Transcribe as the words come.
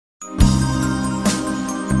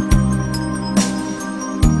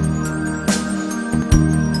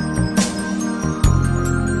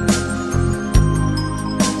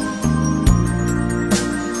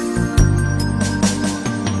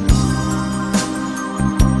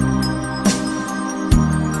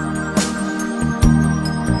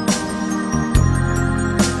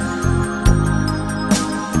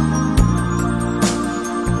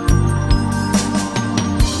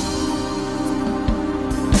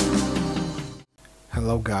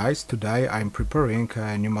Hello guys, today I'm preparing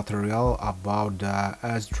a new material about the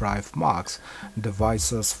SDrive Max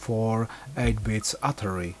devices for 8-bit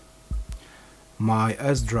Atari. My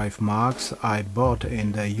SDrive Max I bought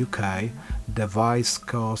in the UK. Device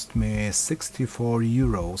cost me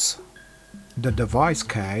 €64. The device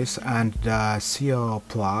case and the CO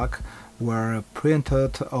plug were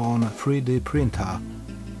printed on 3D printer.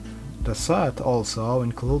 The set also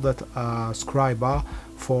included a scriber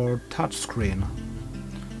for touchscreen.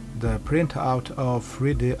 The printout of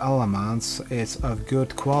 3D elements is of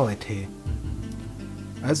good quality.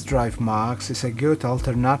 SDrive Max is a good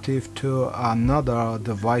alternative to another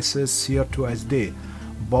device's CO2SD.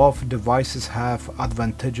 Both devices have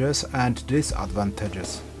advantages and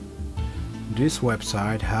disadvantages. This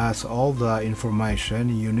website has all the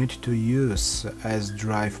information you need to use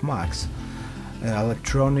SDrive Max.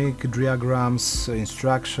 Electronic diagrams,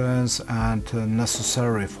 instructions and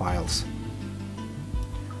necessary files.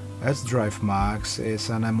 SDrive Max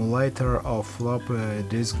is an emulator of floppy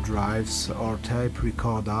disk drives or tape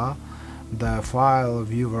recorder. The file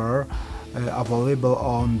viewer available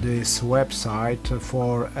on this website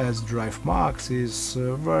for SDrive Max is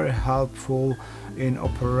very helpful in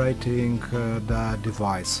operating the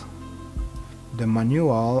device. The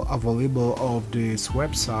manual available of this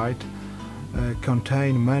website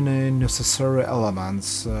contain many necessary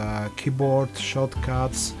elements, keyboard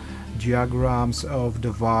shortcuts, diagrams of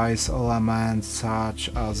device elements such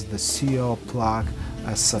as the CO plug,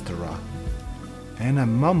 etc. In a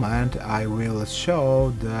moment I will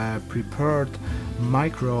show the prepared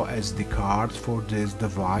micro SD card for this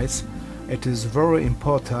device. It is very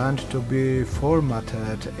important to be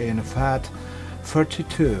formatted in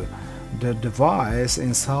FAT32. The device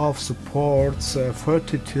itself supports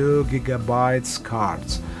 32 GB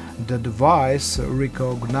cards. The device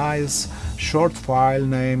recognizes short file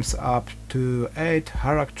names up to 8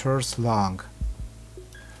 characters long.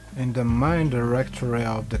 In the main directory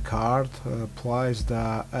of the card, place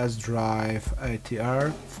the SDrive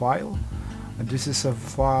file. This is a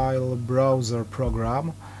file browser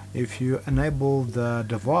program. If you enable the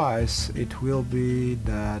device, it will be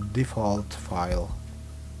the default file.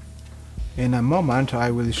 In a moment I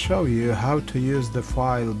will show you how to use the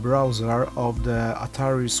file browser of the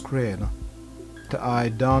Atari screen. I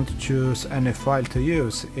don't choose any file to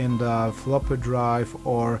use in the floppy drive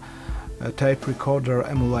or tape recorder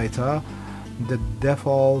emulator. The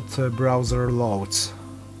default browser loads.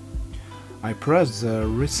 I press the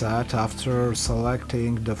reset after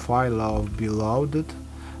selecting the file of be loaded.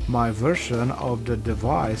 My version of the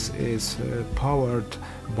device is powered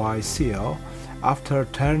by CO. After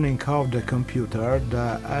turning off the computer,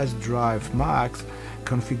 the SDrive Max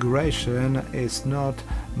configuration is not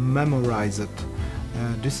memorized.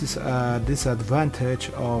 This is a disadvantage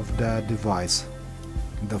of the device.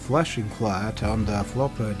 The flashing flag on the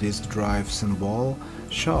floppy disk drive symbol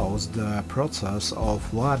shows the process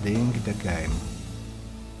of loading the game.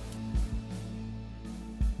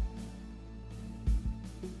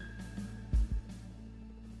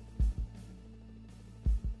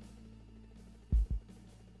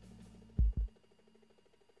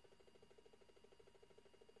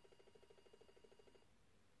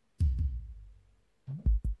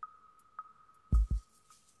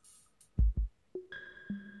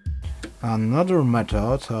 Another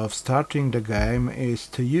method of starting the game is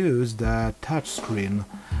to use the touchscreen.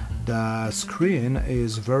 The screen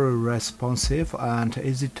is very responsive and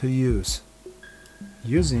easy to use.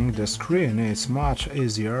 Using the screen is much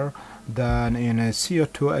easier than in a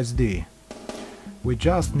CO2SD. We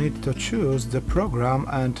just need to choose the program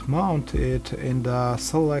and mount it in the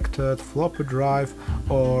selected floppy drive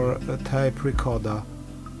or tape recorder.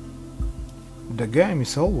 The game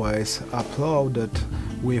is always uploaded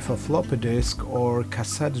with a floppy disk or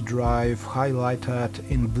cassette drive highlighted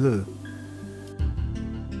in blue.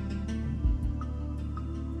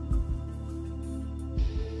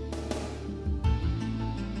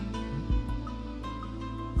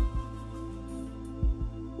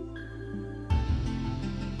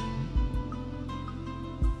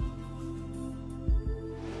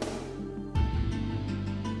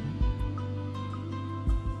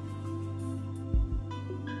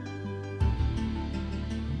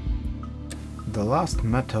 The last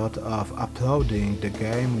method of uploading the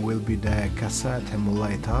game will be the cassette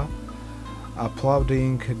emulator.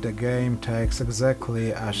 Uploading the game takes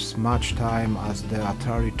exactly as much time as the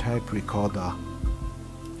Atari tape recorder.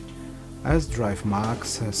 SDrive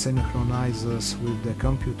Max synchronizes with the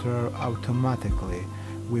computer automatically.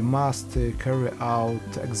 We must carry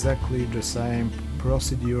out exactly the same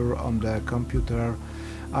procedure on the computer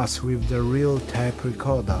as with the real tape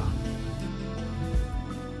recorder.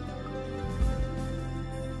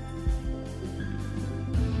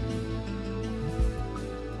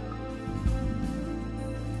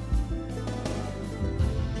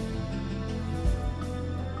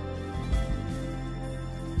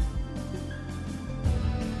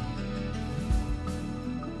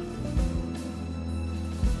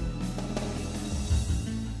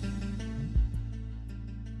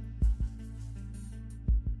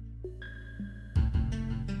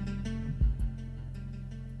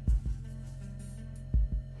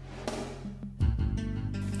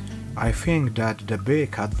 I think that the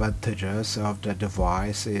big advantages of the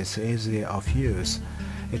device is easy of use.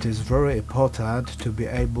 It is very important to be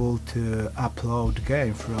able to upload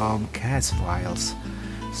game from CAS files.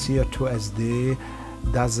 CO2SD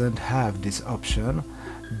doesn't have this option.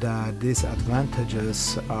 The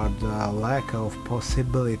disadvantages are the lack of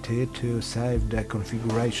possibility to save the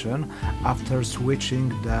configuration after switching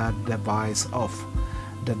the device off.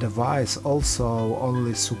 The device also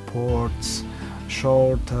only supports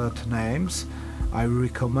shorted names. I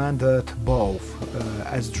recommended both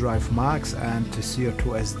SDrive Max and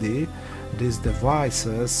CO2SD. These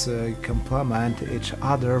devices complement each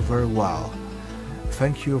other very well.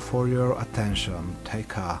 Thank you for your attention. Take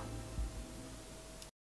care.